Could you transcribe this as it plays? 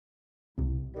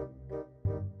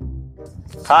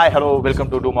Hi, hello, welcome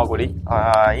to Duma Goli.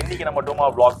 இன்னைக்கு நம்ம Duma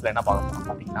vlogsல என்ன பார்க்க போறோம்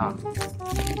பாத்தீங்கன்னா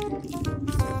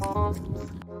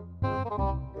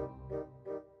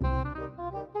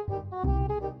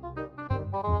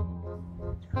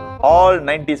all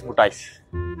 90's MUTTAIs.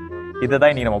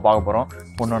 இதுதான் இன்னைக்கு நம்ம பார்க்க போறோம்.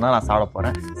 ஒன்னொன்னா நான் சாப்பிட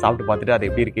போறேன். சாப்பிட்டு பார்த்துட்டு அது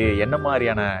எப்படி இருக்கு, என்ன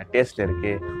மாதிரியான டேஸ்ட்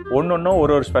இருக்கு, ஒன்னொன்னும்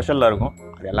ஒரு ஸ்பெஷலா இருக்கும்.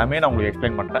 அது எல்லாமே நான் உங்களுக்கு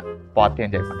எக்ஸ்பிளைன் பண்றேன். பார்த்து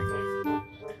என்ஜாய் பண்ணுங்க.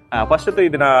 ஃபர்ஸ்ட்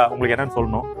இது நான் உங்களுக்கு என்னன்னு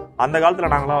சொல்லணும். அந்த காலத்துல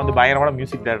நாங்களாம் வந்து பயங்கரமான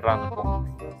மியூசிக் டைரக்டரா இருந்திருப்போம்.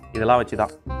 இதெல்லாம்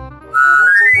வச்சுதான்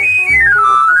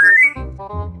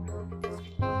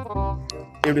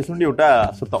இப்படி சுண்டி விட்டா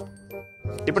சுத்தம்.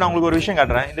 இப்போ நான் உங்களுக்கு ஒரு விஷயம்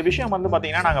காட்டுறேன். இந்த விஷயம் வந்து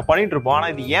பாத்தீங்கன்னா நாங்க பண்ணிட்டு இருப்போம். ஆனா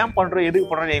இது ஏன் பண்றோம், எதுக்கு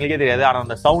பண்றோம் எங்களுக்கே தெரியாது. ஆனா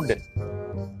அந்த சவுண்டு,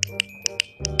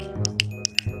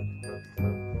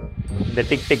 இந்த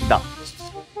டிக் டிக் தான்.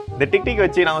 இந்த டிக் டிக்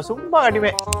வச்சு நாங்க சும்மா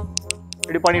கண்டிமே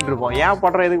இப்படி பண்ணிட்டு இருப்போம். ஏன்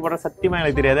பண்றோம், எதுக்கு பண்றோம் சத்தியமா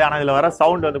எனக்கு தெரியாது. ஆனா இதுல வர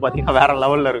சவுண்ட் வந்து பாத்தீங்கன்னா வேற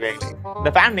லெவல்ல இருக்கு எங்களுக்கு. இந்த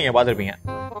ஃபேன் நீங்க பாத்துருப்பீங்க.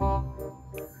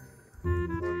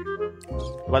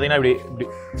 பாத்தீங்கன்னா இப்படி இப்படி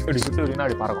இப்படி சுட்டு விட்டீங்கன்னா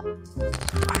அப்படி பறக்கும்.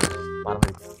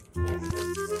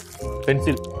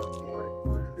 பென்சில்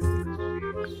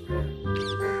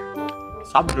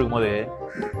சாப்பிட்டு இருக்கும்போது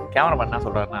கேமராமேன் என்ன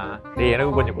சொல்றாருன்னா, டேய்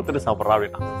எனக்கு கொஞ்சம் குத்துட்டு சாப்பிட்றா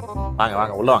அப்படின்னா. வாங்க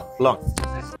வாங்க உள்ள வாங்க உள்ள வாங்க.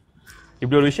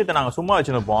 இப்படி ஒரு விஷயத்த நாங்கள் சும்மா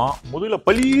வச்சுருப்போம். முதுகுல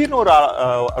பலீர்னு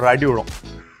ஒரு அடி விடும்.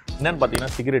 என்னன்னு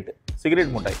பார்த்தீங்கன்னா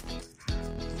சிகரெட் முட்டாய்.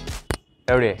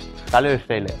 எப்படி தலைவர்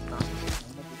ஸ்டைலு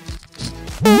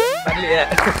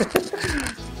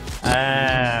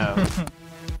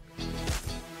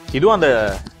இதுவும் அந்த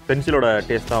பென்சிலோட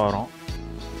டேஸ்ட் தான் வரும்.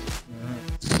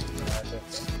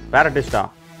 வேற டேஸ்டா?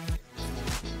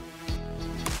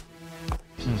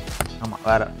 ஆமாம்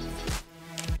வேற.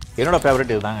 என்னோட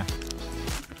ஃபேவரட் இதுதாங்க.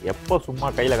 எப்போ சும்மா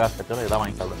கையில் காசு கட்டாலும் இதான்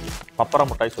வாங்கி சாப்பிடுவேன். பப்பரை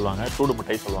மிட்டாய் சொல்லுவாங்க, சூடு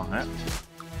மிட்டாய் சொல்லுவாங்க.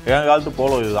 என் காலத்து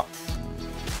போலோ இதுதான்.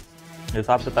 இது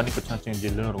சாப்பிட்டு தண்ணி குடிச்சு வச்சு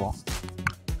ஜில்லுன்னு இருக்கும்.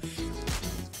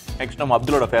 நெக்ஸ்ட் நம்ம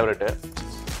அப்துல்லோட ஃபேவரெட்டு.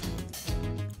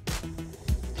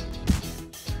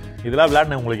 இதெல்லாம்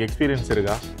விளையாடின உங்களுக்கு எக்ஸ்பீரியன்ஸ்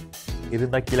இருக்கா?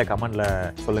 இருந்தால் கீழே கமெண்ட்ல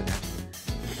சொல்லுங்க.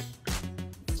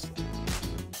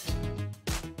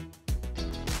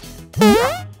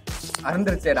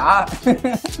 அறந்துருச்சேடா.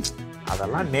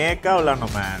 அதெல்லாம் நேக்கா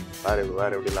விளையாடணும் மேன். வேற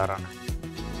எப்படி விளையாடுறானு.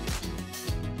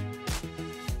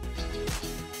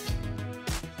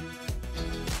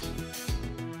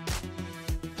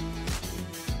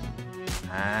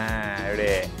 எப்படி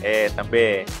தம்பி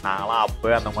நாங்களாம்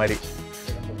அப்பவே அந்த மாதிரி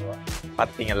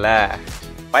பாத்தீங்கல்ல.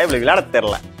 பைபிள் விளையாட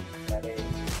தெரியல.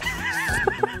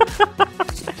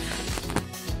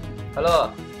 ஹலோ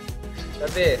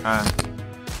தம்பி,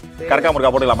 கரக்கா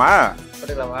முருகா போட்டுக்கலாமா?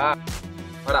 போட்டுக்கலாமா?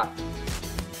 வாடா.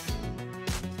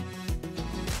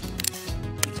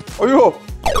 ஐயோ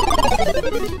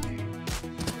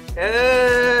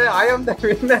I am the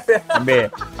winner. தம்பி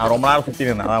நான் ரொம்ப நேரம் சுத்தி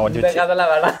இருந்தேன். அதான் கொஞ்சம்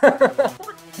அதெல்லாம் வேணாம்.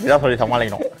 இதான் சொல்லி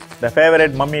சமாளிக்கணும். The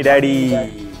favourite mummy daddy.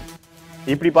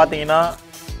 இப்படி பார்த்தீங்கன்னா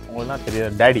உங்களுக்கு தான்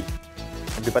தெரியாது டேடி.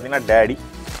 இப்படி பார்த்தீங்கன்னா டேடி,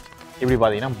 இப்படி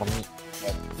பார்த்தீங்கன்னா மம்மி.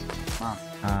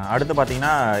 அடுத்து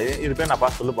பார்த்தீங்கன்னா இது பேர்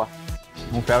நான்ப்பா சொல்லுப்பா.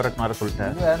 உன் ஃபேவரட் மாதிரி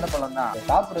சொல்லிட்டேன். வேற பழம் தான்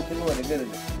சாப்பிட்றதுக்கு ஒரு இது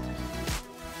இருக்கு.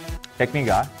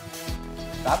 டெக்னிக்கா?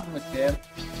 சாப்பிட்டு வச்சு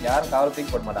யாரும் கவலை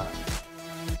தூக்கி போட மாட்டாங்க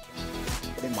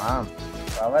தெரியுமா?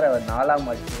 கவரை 4ஆம்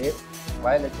வச்சு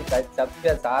வயல் வச்சு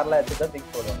சப்பியா சாரெலாம் எடுத்து தான் தூக்கி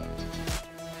போடுவாங்க.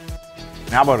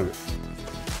 ஞாபகம் இருக்கு.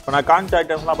 இப்போ நான் கான்ஸ்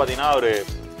ஐட்டம்ஸ்லாம் பார்த்தீங்கன்னா ஒரு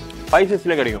 5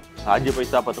 6 கிடைக்கும். 5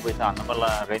 பைசா 10 பைசா அந்த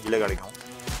மாதிரிலாம் ரேஞ்சில் கிடைக்கும்.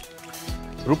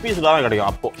 ருப்பீஸ் தான்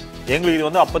கிடைக்கும். அப்போ எங்களுக்கு இது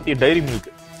வந்து அப்பத்தி டைரி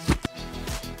மில்க்.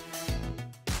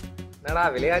 என்னடா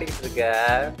விளையாடிக்கிட்டு இருக்க?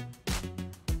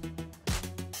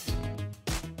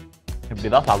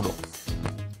 இப்படிதான் சாப்பிடுவோம்.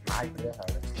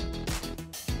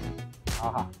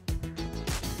 ஆஹா,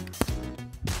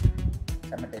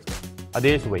 செம்ம டேஸ்ட்.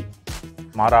 அதே சுவை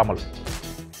மாறாமல்.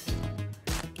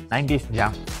 90's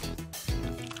jam.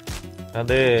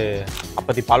 அது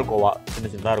அப்பத்தி பால்கோவா சின்ன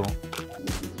சின்னதாக இருக்கும்.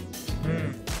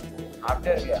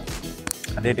 அப்படியே இருக்கியா?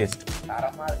 அதே டேஸ்ட்.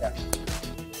 தரமா இருக்கா?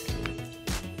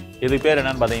 இது பேர்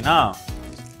என்னன்னு பார்த்தீங்கன்னா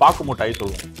பாக்கு முட்டாய்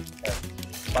சொல்லுவோம்.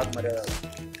 பாக்கு மாதிரியே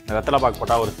இந்த வெத்தலை பாக்கு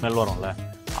போட்டால் ஒரு ஸ்மெல் வரும்ல,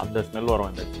 அந்த ஸ்மெல்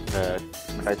வரும் இந்த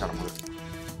மிட்டாய் சாப்பிடும்போது.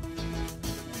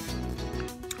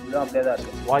 அப்படியே தான்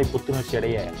இருக்கு. வாய் புத்துணர்ச்சி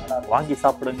அடைய வாங்கி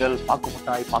சாப்பிடுங்கள். பாக்கு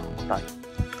முட்டாய் பாக்கு முட்டாய்.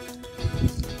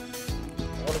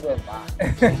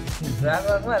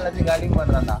 எல்லாத்தையும் காலிங்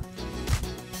பண்றான்டா.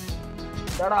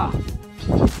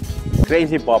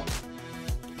 Crazy pop.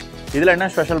 இதில் என்ன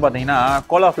ஸ்பெஷல் பார்த்தீங்கன்னா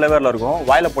கோலா ஃப்ளேவரில் இருக்கும்.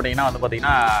 வாயில் போட்டிங்கன்னா வந்து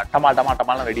பார்த்தீங்கன்னா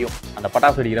டமால்னு வெடியும். அந்த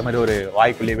பட்டாசு வெடிக்கிற மாதிரி ஒரு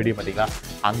வாய்க்குள்ளேயே வெடியும் பார்த்தீங்களா?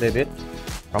 அந்த இது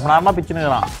ரொம்ப நேரமாக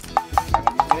பிச்சுன்னுக்கலாம்.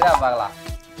 பார்க்கலாம்.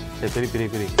 சரி பெரிய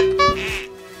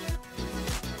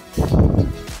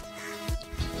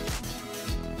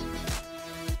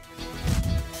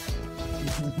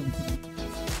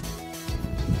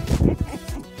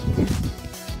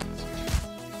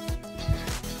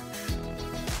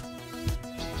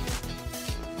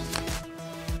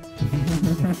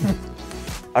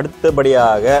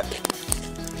அடுத்தபடியாக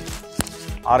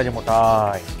ஆரஞ்சு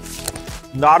மிட்டாய்.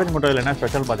 இந்த ஆரஞ்சு மிட்டாயில் என்ன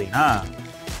ஸ்பெஷல் பார்த்தீங்கன்னா,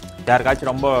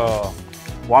 யாருக்காச்சும் ரொம்ப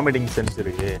வாமிட்டிங் சென்ஸ்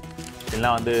இருக்கு,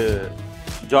 இல்லைன்னா வந்து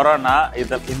ஜுரம்னா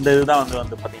இந்த இதுதான்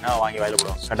வந்து பார்த்தீங்கன்னா வாங்கி வாயில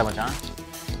போடுவோம். கட்ட மச்சான்.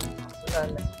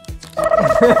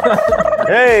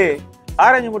 ஏய்,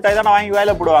 ஆரஞ்சு மிட்டாய் தான் வாங்கி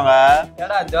வாயில போடுவாங்க.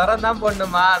 ஏடா ஜுரம் தான்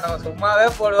போடணுமா? நம்ம சும்மாவே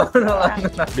போடுவோம்.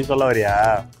 அப்படி சொல்ல வரியா?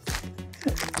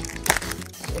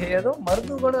 ஏதோ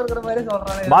மருந்து கூட இருக்கிற மாதிரி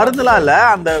சொல்றானே. மருந்துலாம் இல்ல,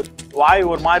 அந்த வாய்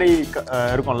ஒரு மாதிரி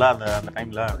இருக்கும்ல அந்த அந்த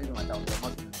டைம்ல.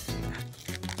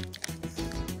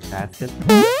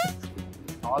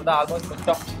 அவ்வளவுதான், ஆல்மோஸ்ட்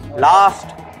முடிச்சோம்.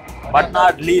 லாஸ்ட் பட்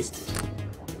நாட் லீஸ்ட்,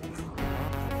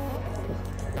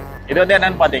 இது வந்து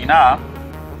என்னன்னு பாத்தீங்கன்னா,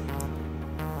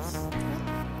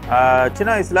 சின்ன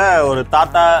வயசுல ஒரு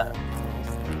தாத்தா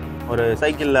ஒரு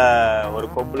சைக்கிள்ல ஒரு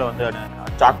கொம்புல வந்து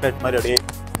சாக்லேட் மாதிரி அப்படியே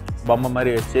பொம்மை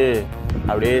மாதிரி வச்சு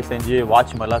அப்படியே செஞ்சு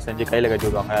வாட்ச் மாதிரிலாம் செஞ்சு கையில் கட்டி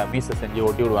விடுவாங்க, மீசை செஞ்சு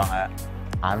ஒட்டி விடுவாங்க.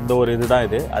 அந்த ஒரு இதுதான்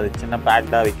இது. அது சின்ன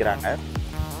பேக்டாக விற்கிறாங்க.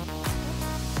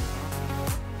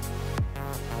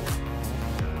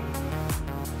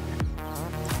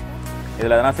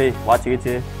 இதில் எதனா செய், வாட்ச்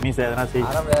கீச்சு மீசை எதனா செய்.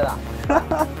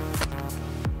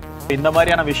 இந்த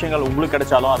மாதிரியான விஷயங்கள் உங்களுக்கு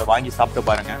கிடைச்சாலும் அதை வாங்கி சாப்பிட்டு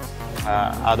பாருங்க.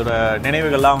 அதோட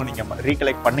நினைவுகள்லாம் நீங்கள்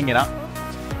ரீகலெக்ட் பண்ணீங்கன்னா,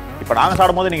 இப்போ நாங்கள்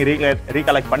சாப்பிடும் போது நீங்கள்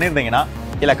ரீகலெக்ட் பண்ணியிருந்தீங்கன்னா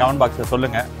கீழே கமெண்ட் பாக்ஸில்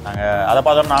சொல்லுங்கள். நாங்கள் அதை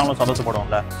பார்த்தோம் நாங்களும்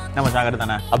சந்தோஷப்படுவோம்ல. நம்ம ஜாகிரதை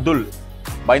தானே. அப்துல்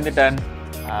பயந்துட்டேன்.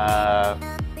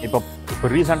 இப்போ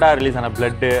ரீசெண்டாக ரிலீஸ் ஆன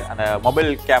பிளட்டு அந்த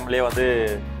மொபைல் கேம்லேயே வந்து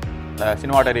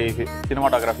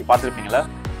சினிமாட்டோகிராஃபி பார்த்துருப்பீங்களா?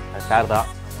 சார் தான்.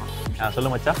 சொல்லு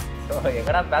மச்சா.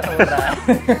 எங்கடா பேச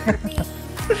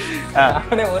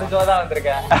ஒரு ஷோ தான்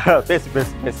வந்திருக்கேன். பேசு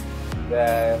பேசு பேசு. இந்த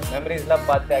மெமரிஸ்லாம்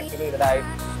பார்த்து ஆக்சுவலி இதில்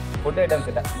ஃபுட் ஐட்டம்ஸ்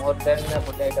இல்லை, மோர் தென்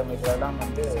ஃபுட் ஐட்டம் இதெல்லாம்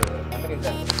வந்து மெமரிஸ்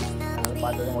தான்.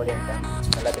 பார்த்ததும் ஓடிட்டேன்,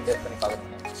 எல்லாத்தையும் டேஸ்ட் பண்ணி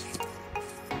பார்க்கணும்.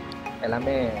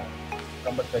 எல்லாமே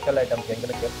ரொம்ப ஸ்பெஷல் ஐட்டம்ஸ்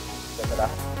எங்களுக்கு.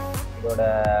 ஸ்பெஷலாக இதோட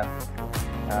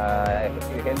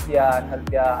ஹெல்த்தியா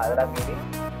அன்ஹெல்த்தியா அதெல்லாம் மீறி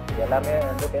இது எல்லாமே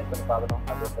வந்து டேஸ்ட் பண்ணி பார்க்கணும்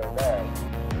அப்படின்றதுல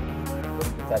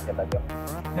பிடிச்சாச்சு எல்லாத்தையும்.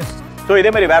 ஸோ இதே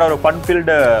மாதிரி வேற ஒரு ஃபன்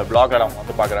ஃபீல்டு பிளாகை நான்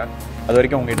வந்து பார்க்குறேன். அது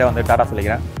வரைக்கும் உங்ககிட்ட வந்து டாடா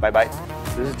சொல்லிக்கிறேன். Bye bye.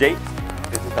 This is Jai,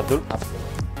 this is Abdul.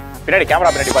 பின்னாடி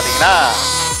கேமரா பின்னாடி பார்த்தீங்கன்னா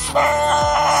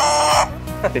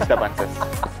டிஸ்டர்பன்சஸ்.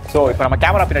 ஸோ இப்போ நம்ம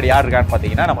கேமரா பின்னாடி யார் இருக்கான்னு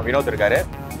பார்த்தீங்கன்னா நம்ம வினோத் இருக்காரு.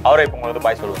 அவரை இப்போ உங்களுக்கு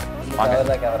பாய் சொல்லுவாங்க. வாங்க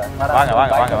வாங்க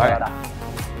வாங்க வாங்க வாங்க.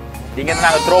 இங்கேருந்து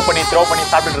நாங்கள் த்ரோ பண்ணி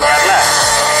சாப்பிட்டுட்டு இருக்காங்கல்ல,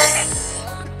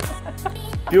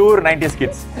 பியூர் 90s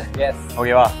கிட்ஸ்.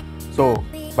 ஓகேவா? So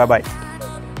bye bye.